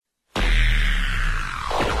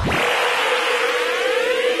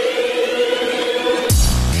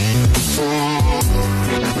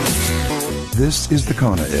This is the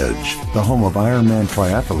Kona Edge, the home of Ironman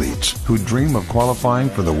triathletes who dream of qualifying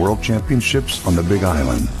for the World Championships on the Big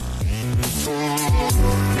Island.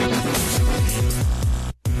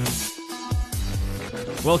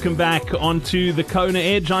 Welcome back onto the Kona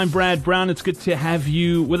Edge. I'm Brad Brown. It's good to have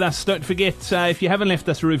you with us. Don't forget, if you haven't left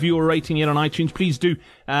us a review or rating yet on iTunes, please do.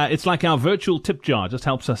 It's like our virtual tip jar. It just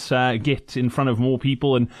helps us get in front of more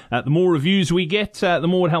people, and the more reviews we get, the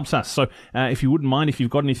more it helps us. So if you wouldn't mind, if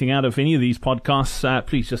you've got anything out of any of these podcasts,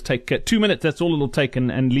 please just take 2 minutes. That's all it'll take,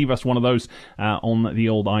 and leave us one of those on the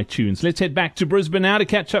old iTunes. Let's head back to Brisbane now to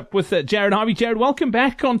catch up with Jared Harvey. Jared, welcome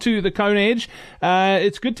back onto the Kona Edge.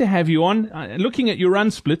 It's good to have you on. Looking at your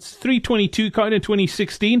run splits, 3:22 Kona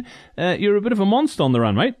 2016. You're a bit of a monster on the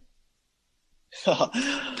run, mate.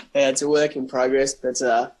 Yeah, it's a work in progress, but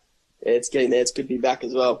it's getting there. It's good to be back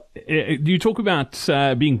as well. You talk about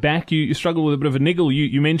being back. You struggle with a bit of a niggle.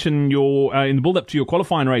 You mentioned your in the build-up to your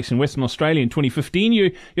qualifying race in Western Australia in 2015.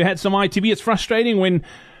 You had some ITB. It's frustrating when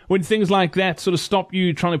things like that sort of stop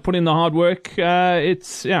you trying to put in the hard work. I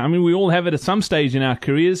mean, we all have it at some stage in our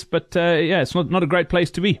careers, but it's not a great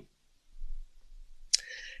place to be.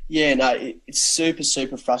 Yeah, no, it's super,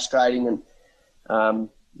 super frustrating, and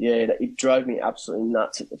it drove me absolutely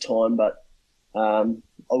nuts at the time. But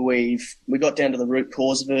we got down to the root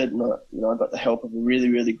cause of it, and I got the help of a really,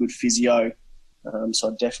 really good physio. So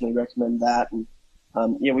I definitely recommend that. And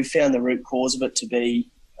we found the root cause of it to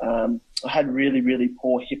be I had really, really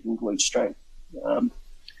poor hip and glute strength.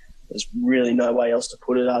 There's really no way else to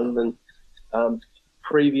put it other than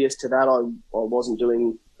previous to that, I wasn't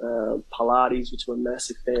doing Pilates, which I'm a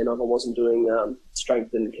massive fan of. I wasn't doing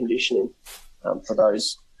strength and conditioning for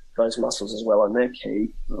those muscles as well, and they're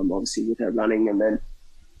key, obviously, with our running. And then,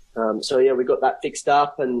 we got that fixed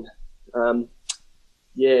up, and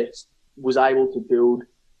was able to build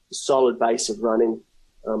a solid base of running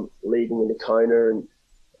leading into Kona,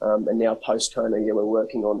 and now post Kona, we're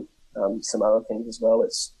working on some other things as well.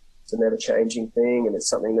 It's a never changing thing, and it's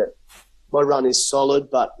something that my run is solid,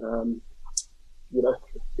 but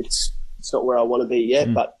it's not where I want to be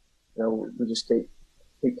yet, but we just keep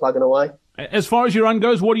plugging away. As far as your run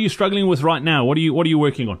goes, what are you struggling with right now? What are you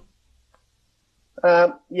working on?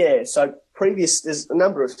 So there's a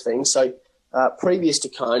number of things. So previous to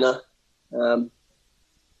Kona,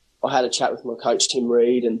 I had a chat with my coach Tim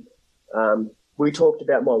Reed, and we talked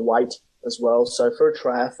about my weight as well. So for a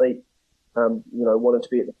triathlete, wanted to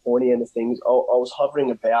be at the pointy end of things, I was hovering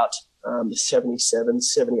about the 77,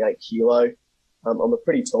 78 kilo. I'm a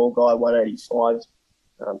pretty tall guy, 185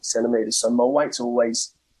 centimetres, so my weight's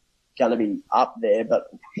always going to be up there, but,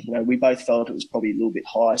 we both felt it was probably a little bit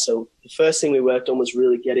high. So the first thing we worked on was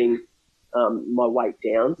really getting my weight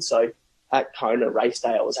down. So at Kona race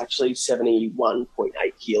day, I was actually 71.8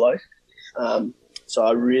 kilo. So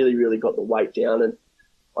I really, really got the weight down, and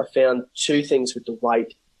I found two things with the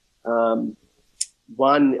weight.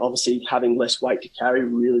 One, obviously having less weight to carry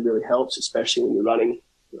really, really helps, especially when you're running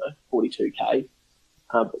 42K.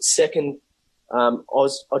 But second,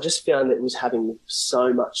 I just found that it was having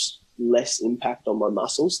so much less impact on my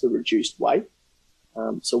muscles, the reduced weight.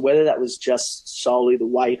 So whether that was just solely the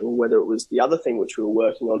weight, or whether it was the other thing which we were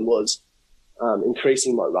working on was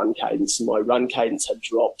increasing my run cadence. My run cadence had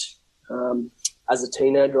dropped. As a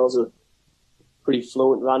teenager, I was a pretty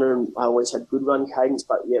fluent runner, and I always had good run cadence.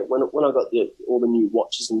 But when I got all the new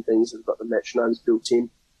watches and things that have got the metronomes built in,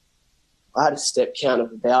 I had a step count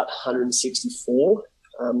of about 164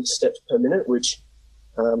 steps per minute, which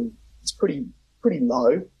is pretty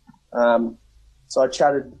low. So I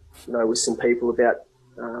chatted, with some people about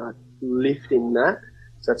lifting that.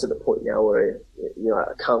 So that's at the point now where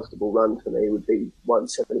a comfortable run for me would be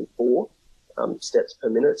 174 steps per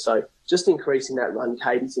minute. So just increasing that run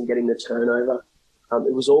cadence and getting the turnover.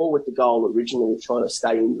 It was all with the goal originally of trying to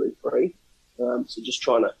stay injury free. So just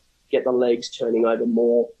trying to get the legs turning over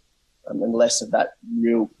more. And less of that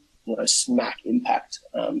real, smack impact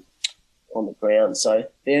on the ground. So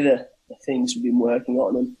they're the things we've been working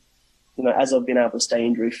on. And, as I've been able to stay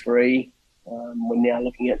injury-free, we're now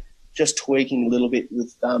looking at just tweaking a little bit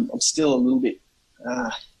with, I'm still a little bit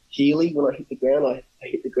heely when I hit the ground. I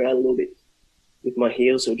hit the ground a little bit with my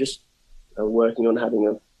heels, so just working on having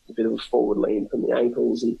a bit of a forward lean from the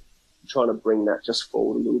ankles and trying to bring that just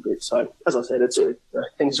forward a little bit. So, as I said,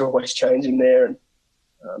 things are always changing there, and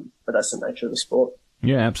but that's the nature of the sport.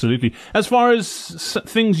 Yeah, absolutely. As far as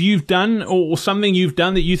things you've done, or something you've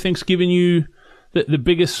done that you think's given you the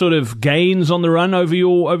biggest sort of gains on the run over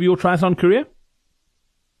your triathlon career?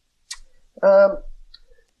 I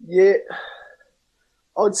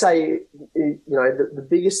would say, the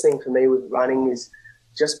biggest thing for me with running is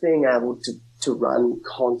just being able to run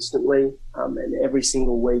constantly, and every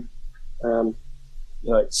single week,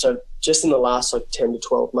 so just in the last 10 to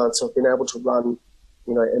 12 months, I've been able to run,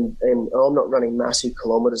 and I'm not running massive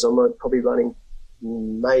kilometers. I'm probably running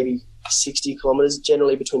maybe 60 kilometers,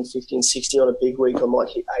 generally between 50 and 60. On a big week, I might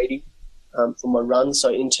hit 80 for my run. So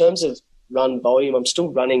in terms of run volume, I'm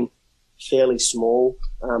still running fairly small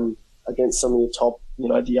against some of the top,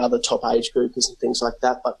 the other top age groupers and things like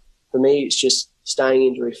that. But for me, it's just staying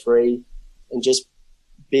injury free and just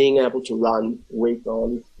being able to run week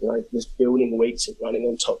on, just building weeks of running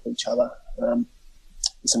on top of each other.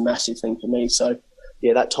 It's a massive thing for me. So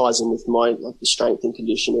yeah, that ties in with my the strength and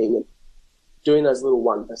conditioning, and doing those little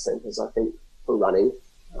 1%ers, I think, for running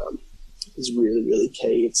is really, really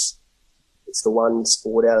key. It's the one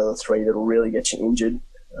sport out of the three that'll really get you injured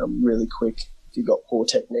really quick if you've got poor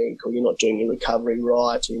technique, or you're not doing your recovery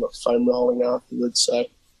right, or you're not foam rolling afterwards. So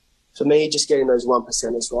for me, just getting those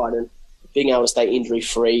 1%ers right and being able to stay injury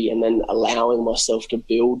free, and then allowing myself to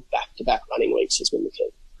build back-to-back running weeks has been the key.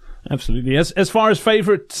 Absolutely. As far as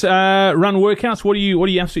favourite run workouts, what do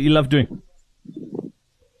you absolutely love doing?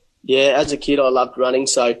 Yeah, as a kid, I loved running.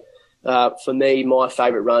 So for me, my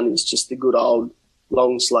favourite run is just the good old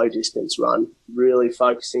long, slow distance run. Really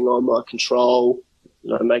focusing on my control,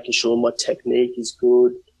 making sure my technique is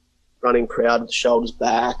good, running proud of the shoulders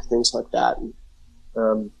back, things like that. And,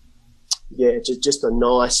 just a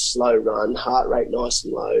nice slow run, heart rate nice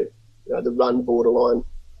and low. The run borderline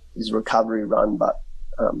is a recovery run, but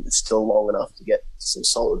it's still long enough to get some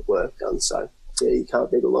solid work done. So yeah, you can't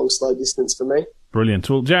beat a long, slow distance for me. Brilliant.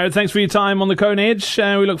 Well, Jared, thanks for your time on the Kona Edge.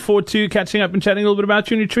 We look forward to catching up and chatting a little bit about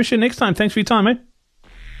your nutrition next time. Thanks for your time, mate.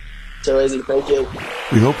 So easy. Thank you.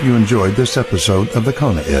 We hope you enjoyed this episode of the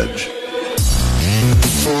Kona Edge.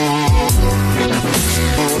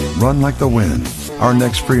 Run like the wind. Our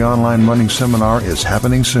next free online running seminar is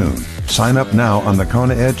happening soon. Sign up now on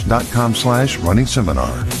thekonaedge.com/running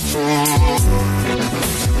seminar.